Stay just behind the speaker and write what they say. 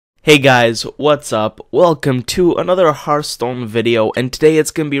Hey guys, what's up? Welcome to another Hearthstone video, and today it's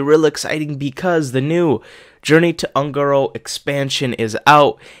going to be real exciting because the new Journey to Ungoro expansion is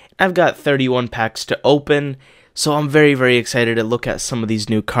out. I've got 31 packs to open, so I'm very excited to look at some of these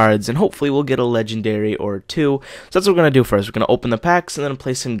new cards, and hopefully we'll get a legendary or two. So that's what we're going to do first. We're going to open the packs and then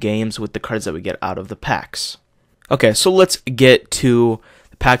play some games with the cards that we get out of the packs. Okay, so let's get to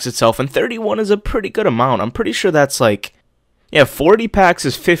the packs itself, and 31 is a pretty good amount. I'm pretty sure that's like... yeah, 40 packs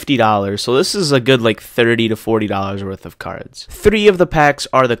is $50, so this is a good like $30 to $40 worth of cards. 3 of the packs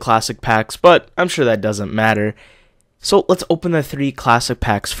are the classic packs, but I'm sure that doesn't matter. So let's open the 3 classic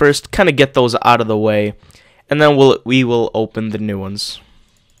packs first, kind of get those out of the way, and then we will open the new ones.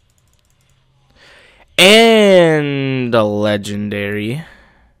 And a legendary.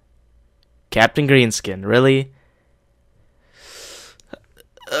 Captain Greenskin, really?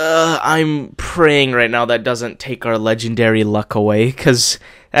 I'm praying right now that doesn't take our legendary luck away, because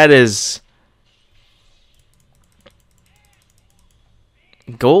that is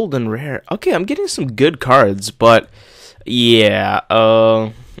golden rare. Okay, I'm getting some good cards, but yeah,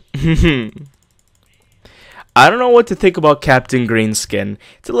 I don't know what to think about Captain Greenskin.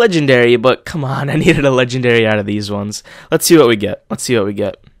 It's a legendary, but come on, I needed a legendary out of these ones. Let's see what we get. Let's see what we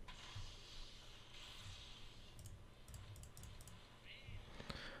get.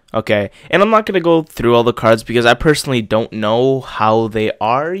 Okay, and I'm not going to go through all the cards because I personally don't know how they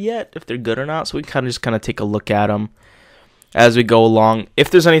are yet, if they're good or not, so we kind of take a look at them as we go along.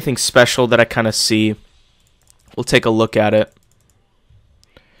 If there's anything special that I kind of see, we'll take a look at it.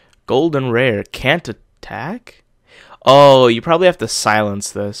 Golden rare, can't attack? Oh, you probably have to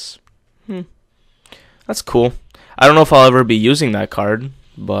silence this. That's cool. I don't know if I'll ever be using that card,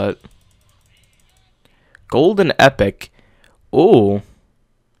 but... golden epic. Ooh.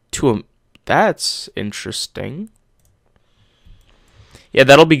 That's interesting. Yeah,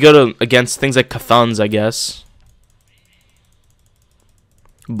 that'll be good against things like Cthulhu's, I guess.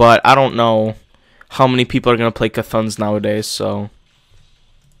 But I don't know how many people are going to play Cthulhu's nowadays, so...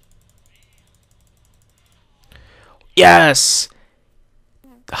 yes!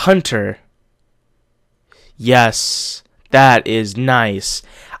 Hunter. Yes, that is nice.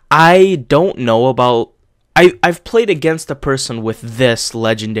 I don't know about... I've played against a person with this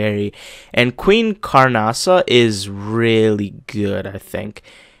legendary, and Queen Carnassa is really good, I think.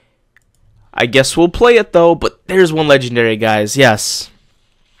 I guess we'll play it, though, but there's one legendary, guys. Yes.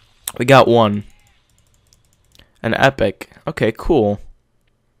 We got one. An epic. Okay, cool.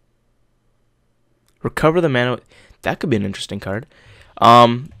 Recover the mana. That could be an interesting card.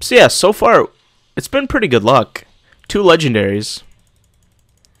 So yeah, so far, it's been pretty good luck. 2 legendaries.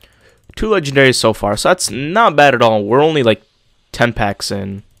 2 legendaries so far, so that's not bad at all. We're only like 10 packs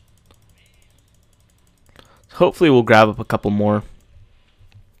in. Hopefully we'll grab up a couple more.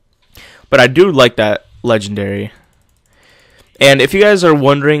 But I do like that legendary. And if you guys are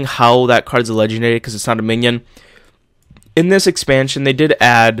wondering how that card's a legendary because it's not a minion, in this expansion they did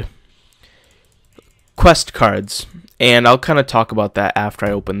add quest cards. And I'll kind of talk about that after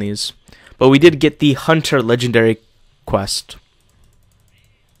I open these. But we did get the Hunter legendary quest,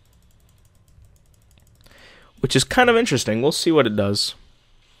 which is kind of interesting. We'll see what it does.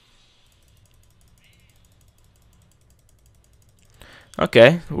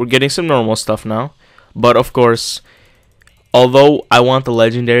 Okay, we're getting some normal stuff now. But of course, although I want the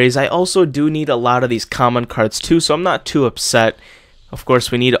legendaries, I also do need a lot of these common cards too, so I'm not too upset. Of course,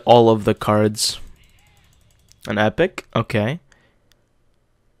 we need all of the cards. An epic? Okay.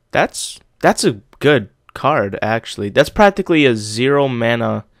 That's a good card, actually. That's practically a 0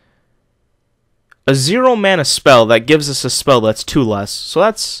 mana... a 0 mana spell that gives us a spell that's 2 less. So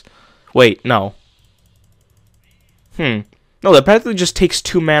that's... wait, no. No, that practically just takes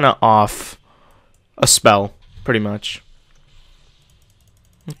 2 mana off a spell, pretty much.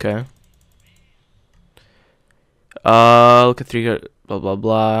 Okay. Look at 3... blah, blah,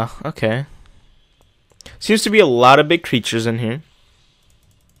 blah. Okay. Seems to be a lot of big creatures in here.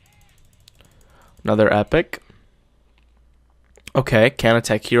 Another epic. Okay, can't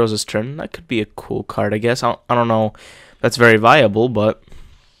attack heroes this turn. That could be a cool card, I guess. I don't know if that's very viable, but...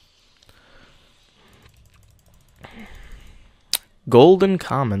 golden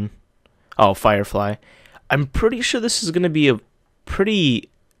common. Oh, Firefly. I'm pretty sure this is going to be a pretty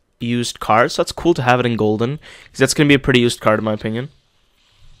used card, so that's cool to have it in golden, because that's going to be a pretty used card in my opinion.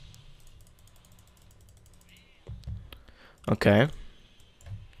 Okay.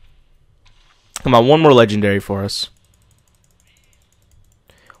 Come on, one more legendary for us.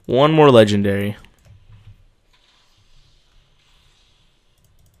 One more legendary.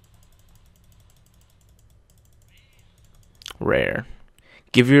 Rare.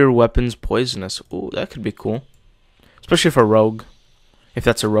 Give your weapons poisonous. Ooh, that could be cool. Especially for rogue. If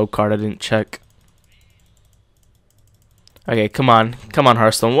that's a rogue card I didn't check. Okay, come on. Come on,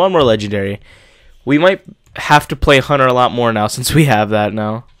 Hearthstone. One more legendary. We might have to play Hunter a lot more now since we have that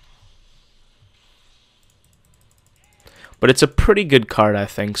now. But it's a pretty good card, I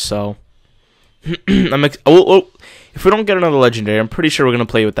think, so. If we don't get another legendary, I'm pretty sure we're going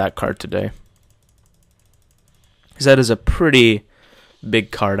to play with that card today. Because that is a pretty big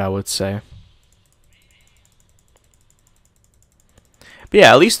card, I would say. But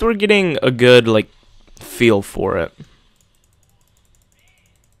yeah, at least we're getting a good, like, feel for it.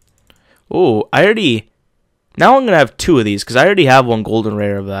 Ooh, now I'm going to have 2 of these, because I already have 1 golden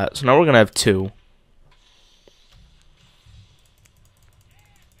rare of that. So now we're going to have 2.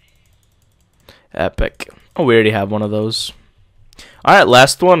 Epic. Oh, we already have 1 of those. Alright,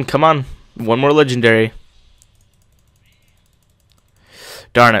 last one. Come on. 1 more legendary.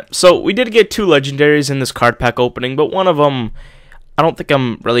 Darn it. So, we did get 2 legendaries in this card pack opening, but one of them I don't think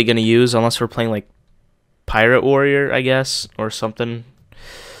I'm really going to use unless we're playing, like, Pirate Warrior, I guess, or something.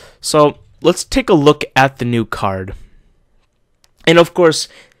 So, let's take a look at the new card. And, of course,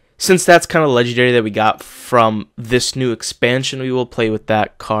 since that's kind of legendary that we got from this new expansion, we will play with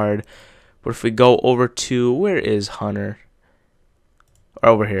that card. But if we go over to, where is Hunter?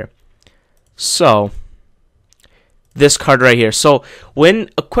 Over here. So, this card right here. So, when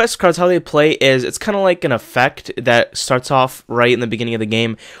a quest cards, how they play is, it's kind of like an effect that starts off right in the beginning of the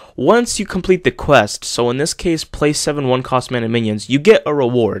game. Once you complete the quest, so in this case, play 7 1-cost mana minions, you get a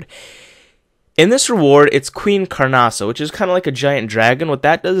reward. In this reward, it's Queen Carnassa, which is kind of like a giant dragon. What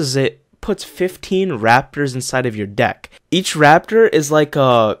that does is it puts 15 raptors inside of your deck. Each raptor is like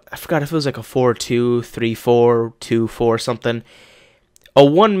a, I forgot if it was like a 4/2, 3/4, 2/4 something. A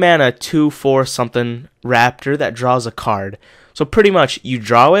 1 mana 2/4 something raptor that draws a card. So pretty much you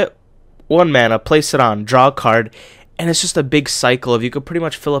draw it, 1 mana, place it on, draw a card, and it's just a big cycle of you could pretty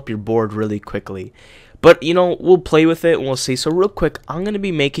much fill up your board really quickly. But you know, we'll play with it and we'll see. So real quick, I'm gonna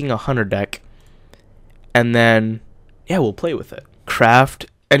be making a Hunter deck. And then yeah, we'll play with it. Craft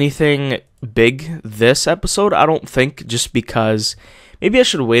anything big this episode? I don't think, just because maybe I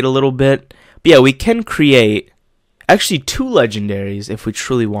should wait a little bit. But yeah, we can create actually 2 legendaries if we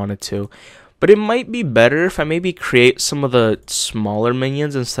truly wanted to. But it might be better if I maybe create some of the smaller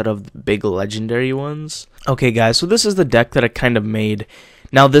minions instead of the big legendary ones. Okay guys, so this is the deck that I kind of made.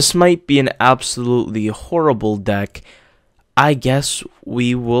 Now this might be an absolutely horrible deck. I guess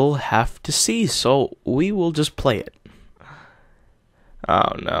we will have to see, so we will just play it.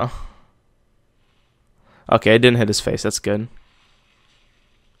 Oh no. Okay, I didn't hit his face, that's good.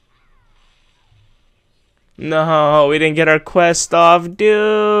 No, we didn't get our quest off,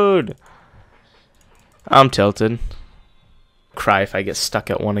 dude. I'm tilted. Cry if I get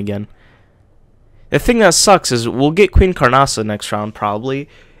stuck at 1 again. The thing that sucks is we'll get Queen Carnassa next round, probably.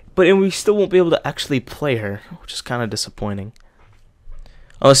 But we still won't be able to actually play her, which is kind of disappointing.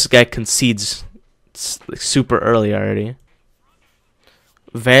 Unless this guy concedes super early already.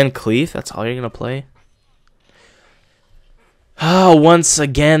 Van Cleef, that's all you're going to play? Oh, once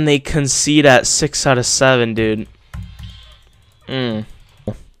again, they concede at 6 out of 7, dude.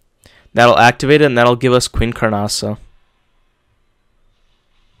 That'll activate it, and that'll give us Queen Carnassa.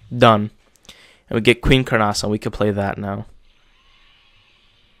 Done. And we get Queen Carnassa, and we can play that now.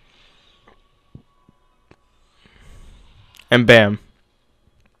 And bam.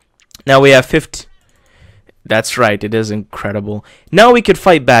 Now we have 50. That's right, it is incredible. Now we could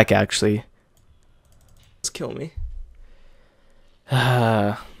fight back, actually. Let's kill me.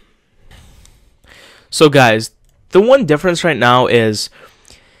 So guys, the one difference right now is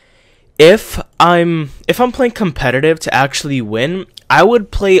if I'm playing competitive to actually win, I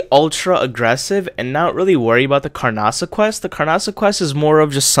would play ultra aggressive and not really worry about the Carnassa quest. The Carnassa quest is more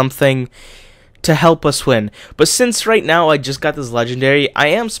of just something to help us win. But since right now I just got this legendary, I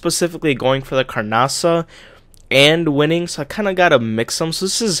am specifically going for the Carnassa and winning, so I kind of gotta mix them. So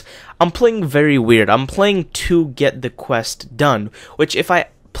I'm playing very weird. I'm playing to get the quest done, which if I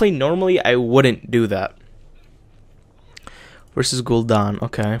play normally, I wouldn't do that. Versus Gul'dan,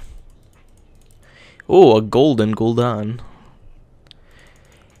 okay. Oh, a golden Gul'dan.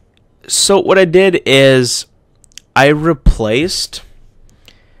 So what I did is I replaced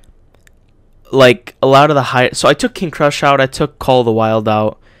like a lot of the high. So I took King Crush out, I took Call of the Wild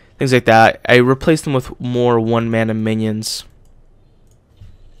out, things like that. I replaced them with more 1-mana minions.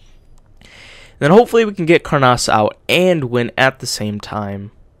 And then hopefully we can get Carnassa out and win at the same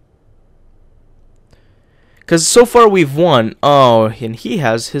time. Because so far we've won. Oh, and he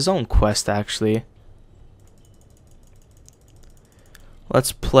has his own quest actually.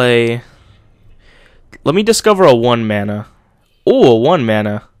 Let's play. Let me discover a 1 mana. Oh, a 1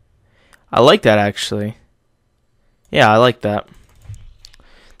 mana. I like that actually. Yeah, I like that.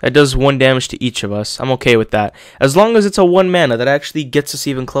 That does 1 damage to each of us. I'm okay with that. As long as it's a 1 mana, that actually gets us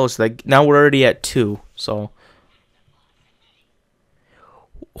even closer. Like, now we're already at 2, so.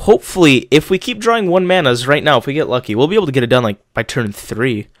 Hopefully, if we keep drawing 1 manas right now, if we get lucky, we'll be able to get it done, like, by turn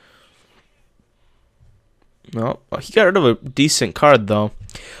 3. No, he got rid of a decent card, though.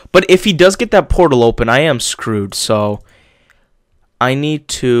 But if he does get that portal open, I am screwed, so. I need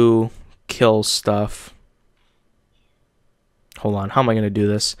to kill stuff. Hold on, how am I going to do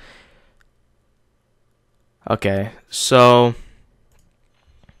this? Okay, so.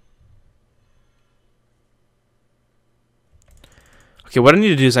 Okay, what I need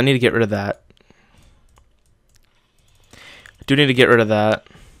to do is I need to get rid of that. I do need to get rid of that.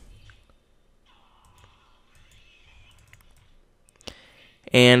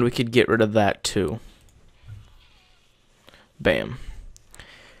 And we could get rid of that too. Bam.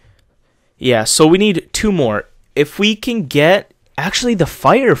 Yeah, so we need 2 more. If we can get... Actually, the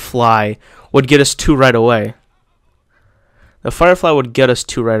Firefly would get us 2 right away. The Firefly would get us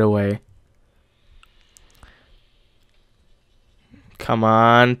 2 right away. Come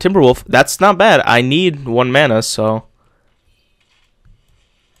on, Timberwolf. That's not bad. I need 1 mana, so...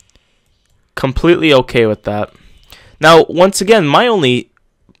 Completely okay with that. Now, once again, my only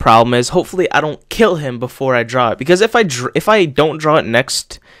problem is hopefully I don't kill him before I draw it. Because if I don't draw it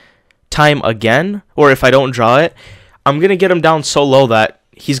next time again, or if I don't draw it, I'm going to get him down so low that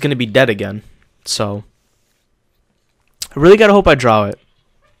he's going to be dead again. So, I really got to hope I draw it.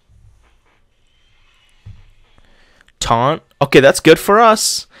 Taunt. Okay, that's good for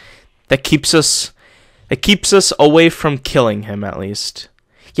us. That keeps us away from killing him at least.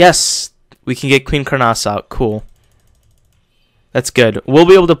 Yes, we can get Queen Carnassa out. Cool. That's good. We'll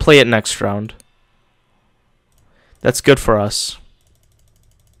be able to play it next round. That's good for us.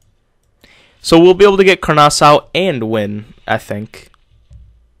 So we'll be able to get Carnassa out and win, I think.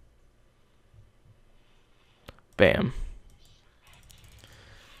 Bam.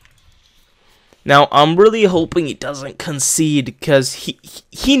 Now, I'm really hoping he doesn't concede because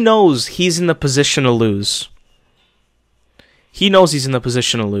he knows he's in the position to lose. He knows he's in the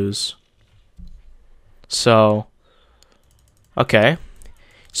position to lose. So, okay.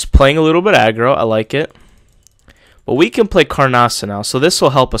 He's playing a little bit aggro. I like it. But we can play Carnassa now, so this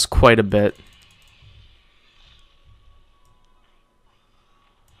will help us quite a bit.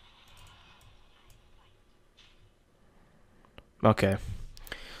 Okay.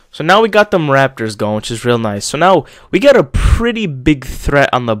 So now we got them Raptors going, which is real nice. So now we got a pretty big threat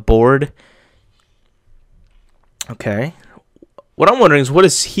on the board. Okay. What I'm wondering is what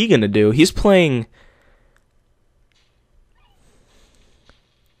is he going to do? He's playing...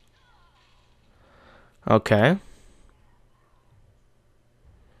 Okay.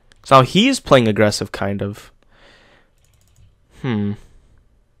 So he's playing aggressive, kind of. So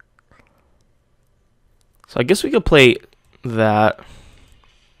I guess we could play that.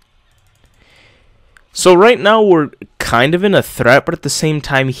 So right now we're kind of in a threat, but at the same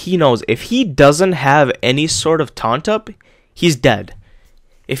time he knows if he doesn't have any sort of taunt up, he's dead.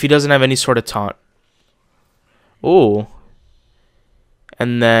 If he doesn't have any sort of taunt. Oh.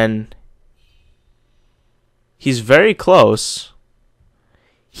 And then he's very close.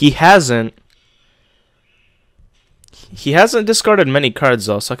 He hasn't discarded many cards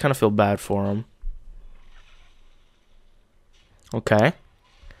though, so I kind of feel bad for him. Okay.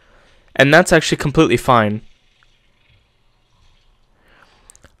 And that's actually completely fine.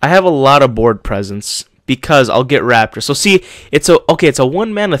 I have a lot of board presence because I'll get Raptor. So see, it's a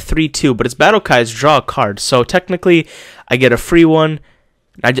 1 mana 3/2, but it's Battle Kai's draw a card. So technically, I get a free one.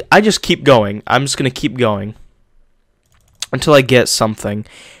 I just keep going. I'm just gonna keep going until I get something,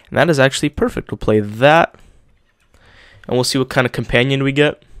 and that is actually perfect. We'll play that, and we'll see what kind of companion we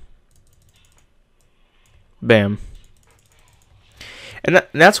get. Bam. And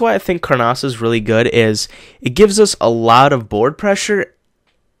that's why I think Carnassa is really good, is it gives us a lot of board pressure,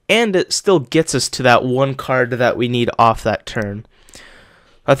 and it still gets us to that 1 card that we need off that turn.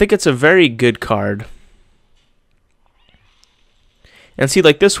 I think it's a very good card. And see,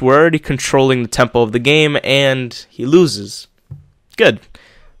 like this, we're already controlling the tempo of the game, and he loses. Good.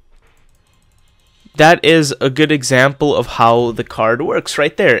 That is a good example of how the card works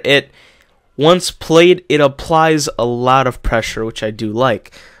right there. Once played, it applies a lot of pressure, which I do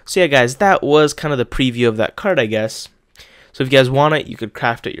like. So yeah, guys, that was kind of the preview of that card, I guess. So if you guys want it, you could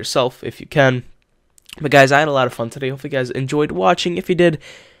craft it yourself if you can. But guys, I had a lot of fun today. Hopefully you guys enjoyed watching. If you did,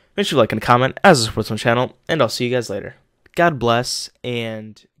 make sure to like and comment, as it supports my channel, and I'll see you guys later. God bless,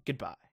 and goodbye.